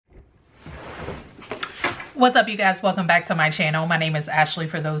What's up, you guys? Welcome back to my channel. My name is Ashley.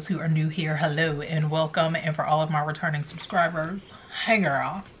 For those who are new here, hello and welcome. And for all of my returning subscribers, hey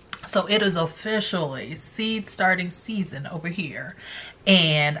girl. So it is officially seed starting season over here.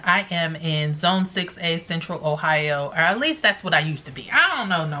 And I am in Zone 6A, Central Ohio. Or at least that's what I used to be. I don't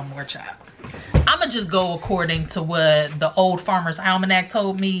know no more, child. I'ma just go according to what the old Farmer's Almanac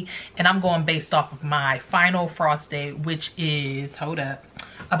told me. And I'm going based off of my final frost date, which is, hold up,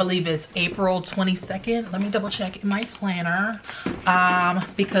 I believe it's April 22nd. Let me double check in my planner.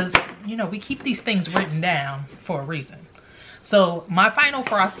 Because, you know, we keep these things written down for a reason. So my final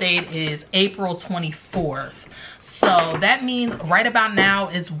frost date is April 24th. So that means right about now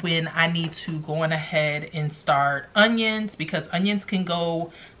is when I need to go on ahead and start onions, because onions can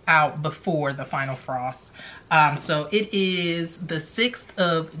go out before the final frost. So it is the 6th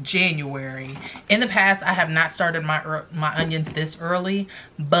of January. In the past, I have not started my onions this early,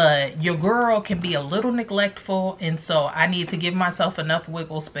 but your girl can be a little neglectful, and so I need to give myself enough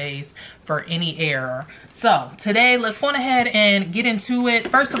wiggle space for any error. So today, let's go ahead and get into it.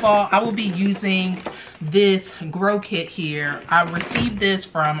 First of all, I will be using this grow kit here. I received this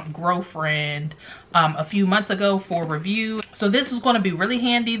from GrowFriend a few months ago for review. So this is going to be really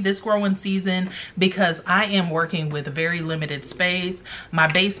handy this growing season because I am working with very limited space.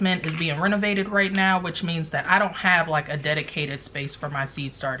 My basement is being renovated right now, which means that I don't have like a dedicated space for my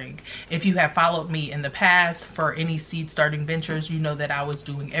seed starting. If you have followed me in the past for any seed starting ventures, you know that I was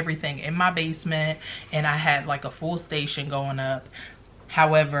doing everything in my basement and I had like a full station going up.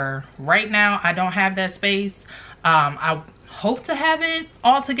 However, right now I don't have that space. I hope to have it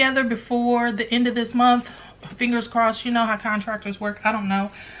all together before the end of this month. Fingers crossed. You know how contractors work. I don't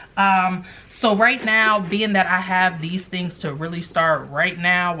know. So right now, being that I have these things to really start right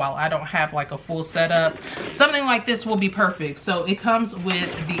now while I don't have like a full setup, something like this will be perfect. So it comes with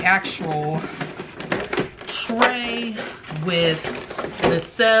the actual tray with the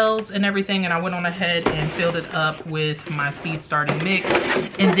cells and everything, and I went on ahead and filled it up with my seed starting mix.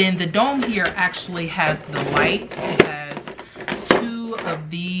 And then the dome here actually has the lights. It has two of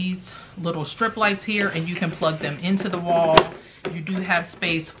these little strip lights here, and you can plug them into the wall. You do have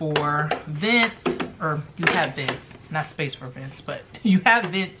space for vents, or you have vents, not space for vents, but you have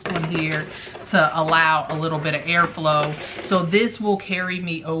vents on here to allow a little bit of airflow. So this will carry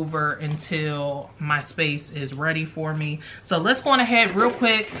me over until my space is ready for me. So let's go on ahead real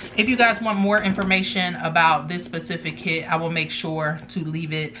quick. If you guys want more information about this specific kit, I will make sure to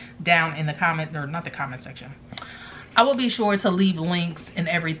leave it down in the comment, or not the comment section. I will be sure to leave links and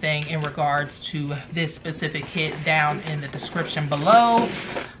everything in regards to this specific kit down in the description below.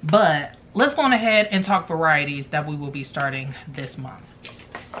 But let's go on ahead and talk varieties that we will be starting this month.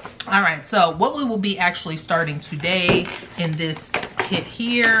 All right, so what we will be actually starting today in this kit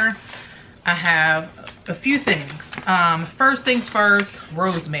here, I have a few things. First things first,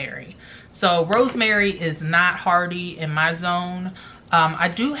 rosemary. So rosemary is not hardy in my zone. I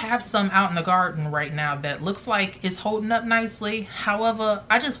do have some out in the garden right now that looks like it's holding up nicely. However,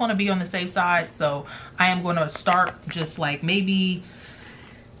 I just want to be on the safe side. So I am going to start just like maybe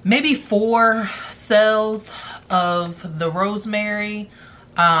 4 cells of the rosemary.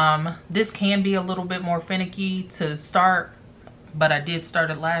 This can be a little bit more finicky to start, but I did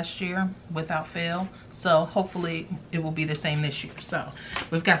start it last year without fail. So hopefully it will be the same this year. So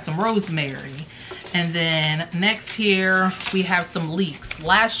we've got some rosemary. And then next here, we have some leeks.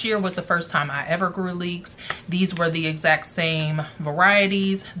 Last year was the first time I ever grew leeks. These were the exact same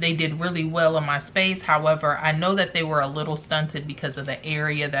varieties. They did really well in my space. However, I know that they were a little stunted because of the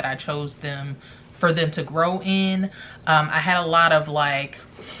area that I chose them for them to grow in. I had a lot of like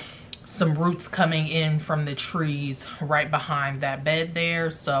some roots coming in from the trees right behind that bed there,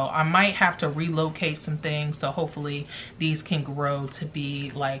 so I might have to relocate some things. So hopefully these can grow to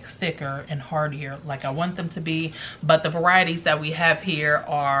be like thicker and hardier like I want them to be. But the varieties that we have here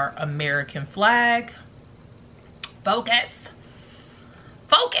are American Flag, focus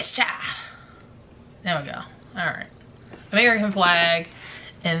child, there we go. All right, American Flag,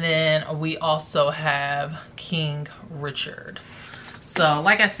 and then we also have King Richard. So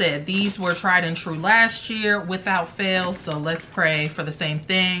like I said, these were tried and true last year without fail. So let's pray for the same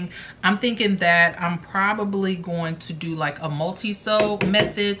thing. I'm thinking that I'm probably going to do like a multi-sow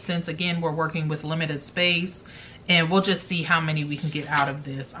method, since again, we're working with limited space, and we'll just see how many we can get out of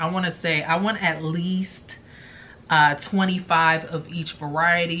this. I want to say I want at least 25 of each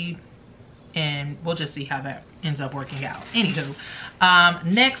variety, and we'll just see how that ends up working out. Anywho,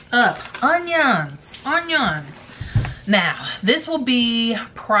 next up, onions. Now, this will be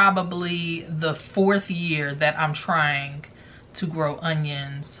probably the 4th year that I'm trying to grow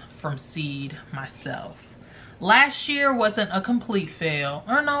onions from seed myself. last year wasn't a complete fail.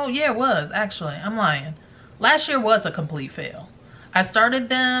 Or no, yeah, it was actually. I'm lying. Last year was a complete fail. I started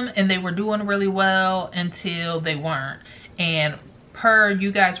them and they were doing really well until they weren't. And per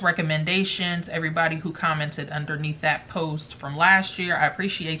you guys' recommendations, everybody who commented underneath that post from last year, I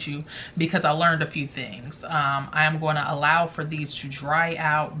appreciate you because I learned a few things. I am going to allow for these to dry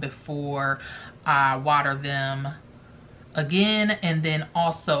out before I water them again, and then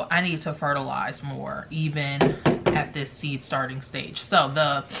also I need to fertilize more even at this seed starting stage. So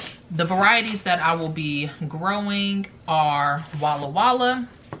the varieties that I will be growing are Walla Walla,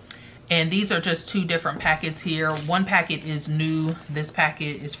 and these are just 2 different packets here. One packet is new, this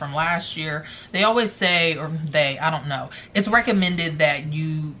packet is from last year. They always say, or I don't know, it's recommended that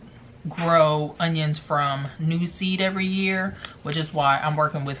you grow onions from new seed every year, which is why I'm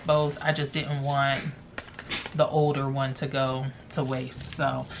working with both. I just didn't want the older one to go to waste.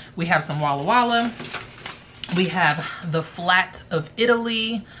 So we have some Walla Walla. We have the Flat of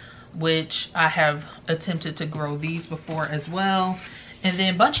Italy, which I have attempted to grow these before as well. And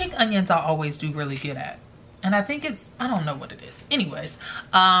then bunching onions I always do really good at. And I think it's, I don't know what it is. Anyways,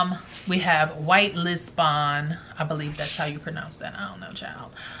 we have White Lisbon. I believe that's how you pronounce that. I don't know,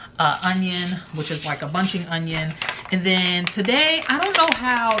 child. Onion, which is like a bunching onion. And then today, I don't know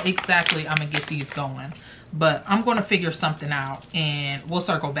how exactly I'm gonna get these going, but I'm gonna figure something out and we'll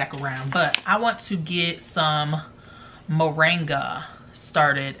circle back around. But I want to get some moringa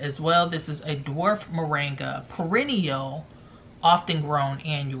started as well. This is a dwarf moringa, perennial, often grown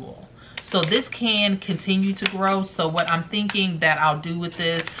annual. So this can continue to grow. So what I'm thinking that I'll do with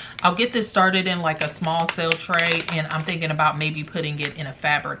this, I'll get this started in like a small cell tray, and I'm thinking about maybe putting it in a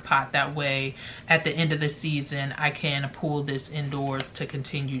fabric pot. That way at the end of the season, I can pull this indoors to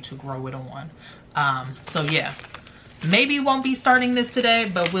continue to grow it on. So yeah, maybe won't be starting this today,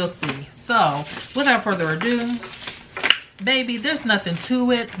 but we'll see. So without further ado, baby, there's nothing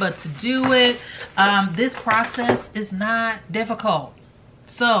to it but to do it. This process is not difficult.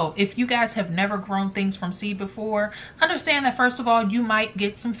 So if you guys have never grown things from seed before, understand that first of all, you might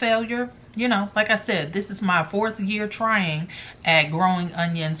get some failure. You know, like I said, this is my 4th year trying at growing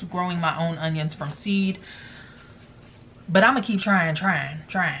onions, growing my own onions from seed. But I'm gonna keep trying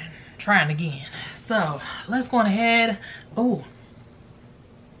again. So let's go on ahead. Oh,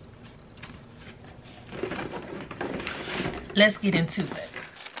 let's get into it.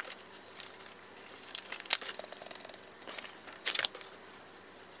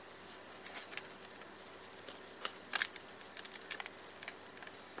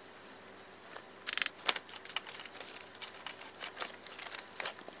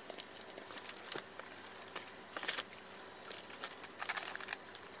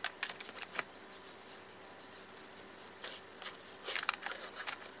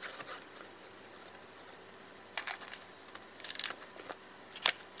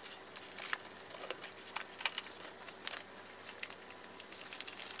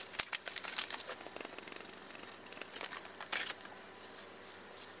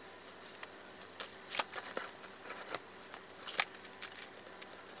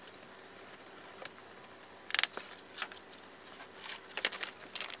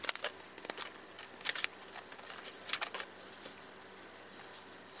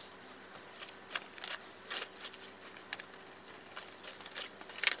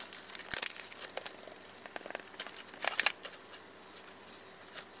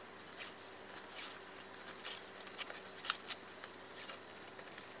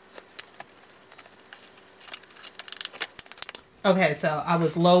 Okay, so I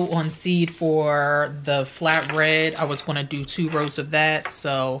was low on seed for the flat red. I was going to do 2 rows of that.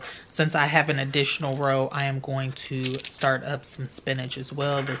 So since I have an additional row, I am going to start up some spinach as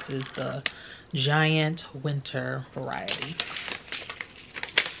well. This is the giant winter variety.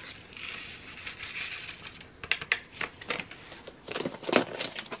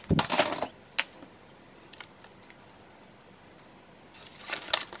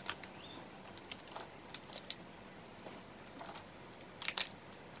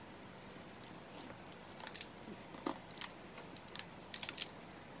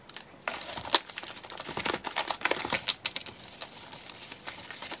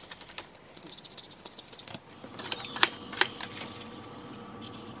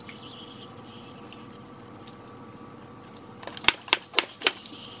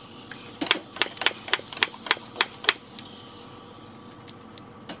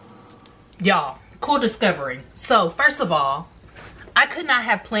 Y'all, cool discovery. So first of all, I could not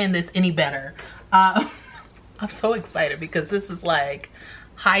have planned this any better. I'm so excited because this is like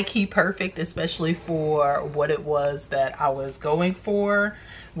high-key perfect, especially for what it was that I was going for,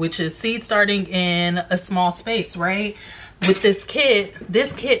 which is seed starting in a small space, right? With this kit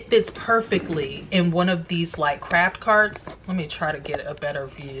fits perfectly in one of these like craft carts. Let me try to get a better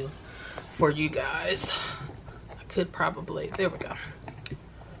view for you guys. I could probably, there we go.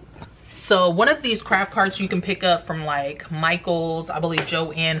 So one of these craft carts you can pick up from like Michael's. I believe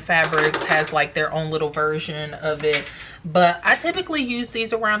Joann Fabrics has like their own little version of it. But I typically use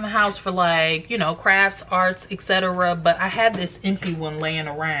these around the house for like, you know, crafts, arts, etc. But I had this empty one laying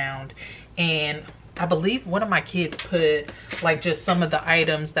around, and I believe one of my kids put like just some of the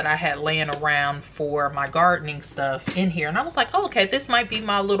items that I had laying around for my gardening stuff in here. And I was like, oh, okay, this might be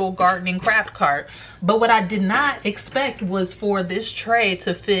my little gardening craft cart. But what I did not expect was for this tray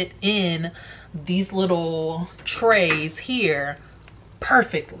to fit in these little trays here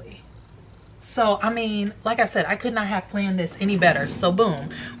perfectly. So, I mean, like I said, I could not have planned this any better. So, boom,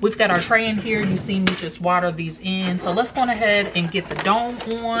 we've got our tray in here. You see me just water these in. So, let's go on ahead and get the dome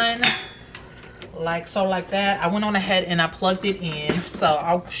on. Like so, like that. I went on ahead and I plugged it in. So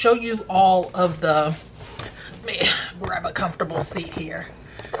I'll show you all of the, let me grab a comfortable seat here,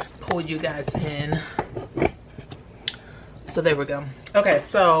 pull you guys in. So there we go. Okay,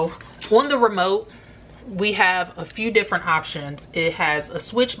 so on the remote we have a few different options. It has a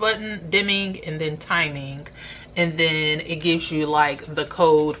switch button, dimming, and then timing, and then it gives you like the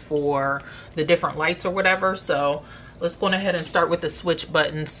code for the different lights or whatever. So let's go ahead and start with the switch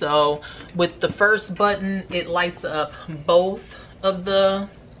button. So with the first button, it lights up both of the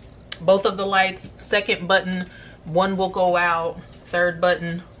lights. Second button, one will go out. Third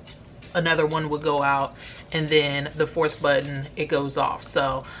button, another one will go out. And then the fourth button, it goes off.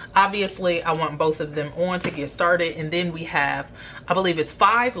 So obviously I want both of them on to get started. And then we have, I believe it's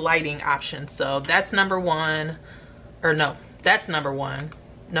 5 lighting options. So that's number 1, or no, that's number 1,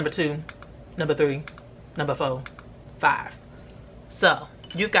 number 2, number 3, number 4, 5. So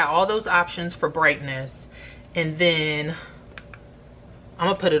you've got all those options for brightness, and then I'm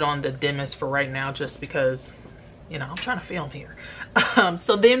gonna put it on the dimmest for right now just because, you know, I'm trying to film here.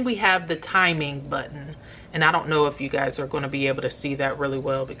 So then we have the timing button, and I don't know if you guys are going to be able to see that really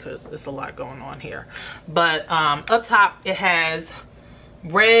well because there's a lot going on here. But up top it has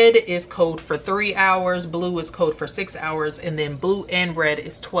red is code for 3 hours, blue is code for 6 hours, and then blue and red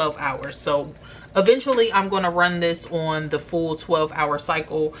is 12 hours. So eventually I'm going to run this on the full 12-hour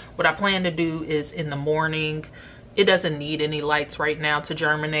cycle. What I plan to do is in the morning, it doesn't need any lights right now to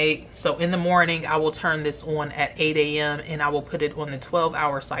germinate. So in the morning, I will turn this on at 8 a.m. and I will put it on the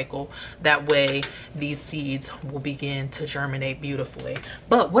 12-hour cycle. That way these seeds will begin to germinate beautifully.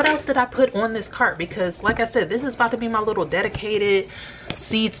 But what else did I put on this cart? Because like I said, this is about to be my little dedicated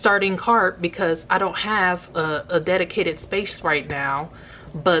seed starting cart because I don't have a dedicated space right now.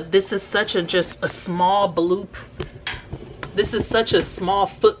 But this is such a just a small bloop. This is such a small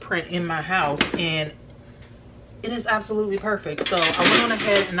footprint in my house, and it is absolutely perfect. So I went on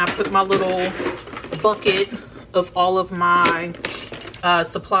ahead and I put my little bucket of all of my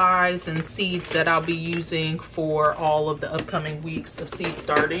supplies and seeds that I'll be using for all of the upcoming weeks of seed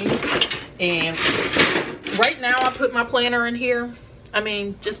starting. And right now I put my planter in here. I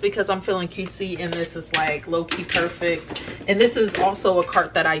mean, just because I'm feeling cutesy, and this is like low-key perfect. And this is also a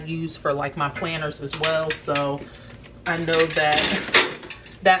cart that I use for like my planters as well. So I know that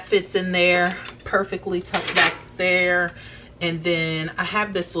that fits in there perfectly, tucked back there. And then I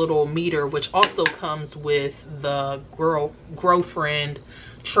have this little meter which also comes with the GrowFriend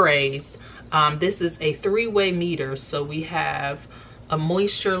trays. This is a 3-way meter. So we have a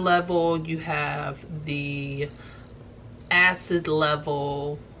moisture level, you have the acid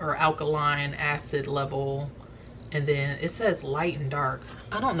level or alkaline acid level, and then it says light and dark.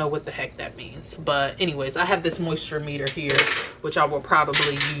 I don't know what the heck that means, but anyways, I have this moisture meter here which I will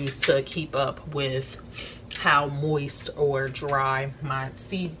probably use to keep up with how moist or dry my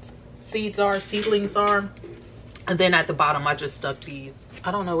seedlings are. And then at the bottom I just stuck these,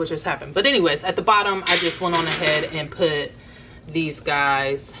 I don't know what just happened, but anyways, at the bottom I just went on ahead and put these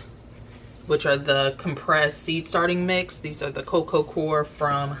guys, which are the compressed seed starting mix. These are the Cocoa Core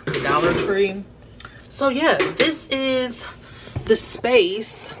from the Dollar Tree. So yeah, this is the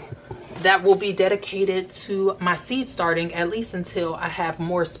space that will be dedicated to my seed starting, at least until I have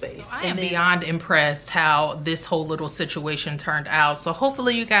more space. I am beyond impressed how this whole little situation turned out. So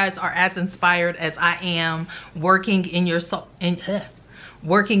hopefully you guys are as inspired as I am working in your small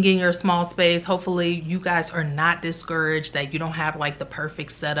space. Hopefully you guys are not discouraged that you don't have like the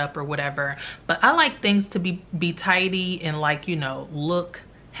perfect setup or whatever. But I like things to be tidy and like, you know, look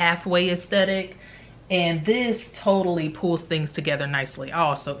halfway aesthetic. And this totally pulls things together nicely. I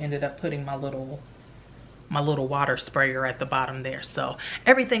also ended up putting my little water sprayer at the bottom there. So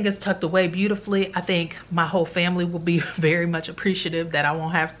everything is tucked away beautifully. I think my whole family will be very much appreciative that I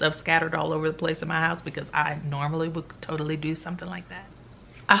won't have stuff scattered all over the place in my house, because I normally would totally do something like that.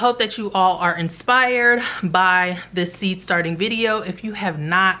 I hope that you all are inspired by this seed starting video. If you have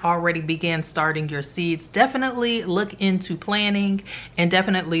not already began starting your seeds, definitely look into planning and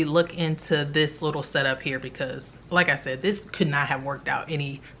definitely look into this little setup here, because like I said, this could not have worked out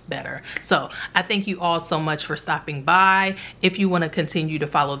any better. So I thank you all so much for stopping by. If you want to continue to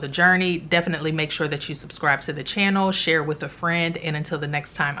follow the journey, definitely make sure that you subscribe to the channel, share with a friend, and until the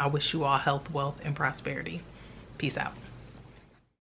next time, I wish you all health, wealth, and prosperity. Peace out.